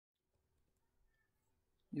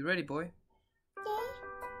You ready, boy?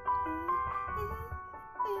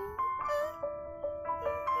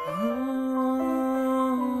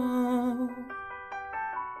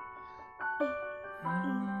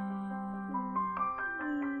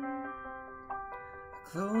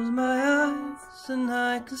 Close my eyes and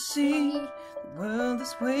I can see the world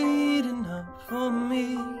that's waiting up for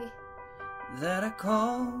me, that I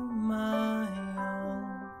call my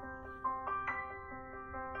own.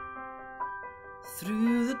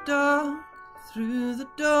 Through the dark, through the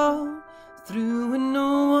door, through where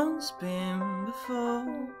no one's been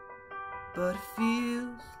before, but it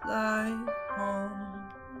feels like home.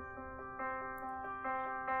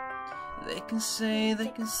 They can say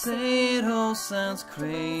it all sounds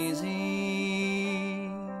crazy.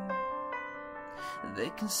 They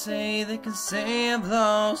can say I've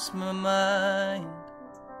lost my mind.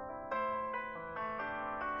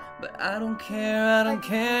 But I don't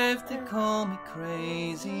care if they call me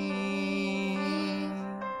crazy.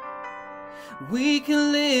 We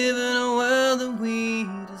can live in a world that we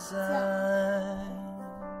design.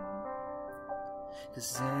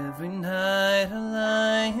 'Cause every night I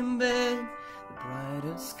lie in bed, the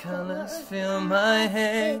brightest colors fill my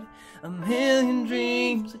head. A million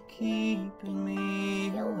dreams are keeping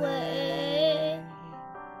me awake.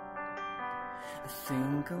 I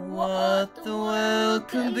think of what the world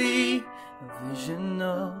could be, a vision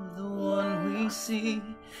of the one we see.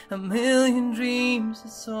 A million dreams,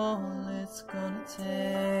 it's all it's gonna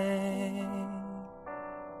take.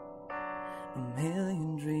 A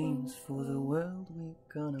million dreams for the world we're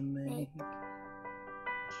gonna make.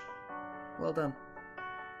 Well done.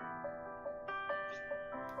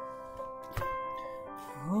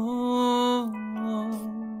 Oh, oh,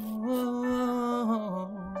 oh, oh.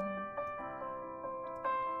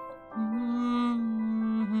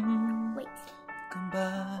 Wait.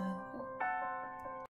 Goodbye.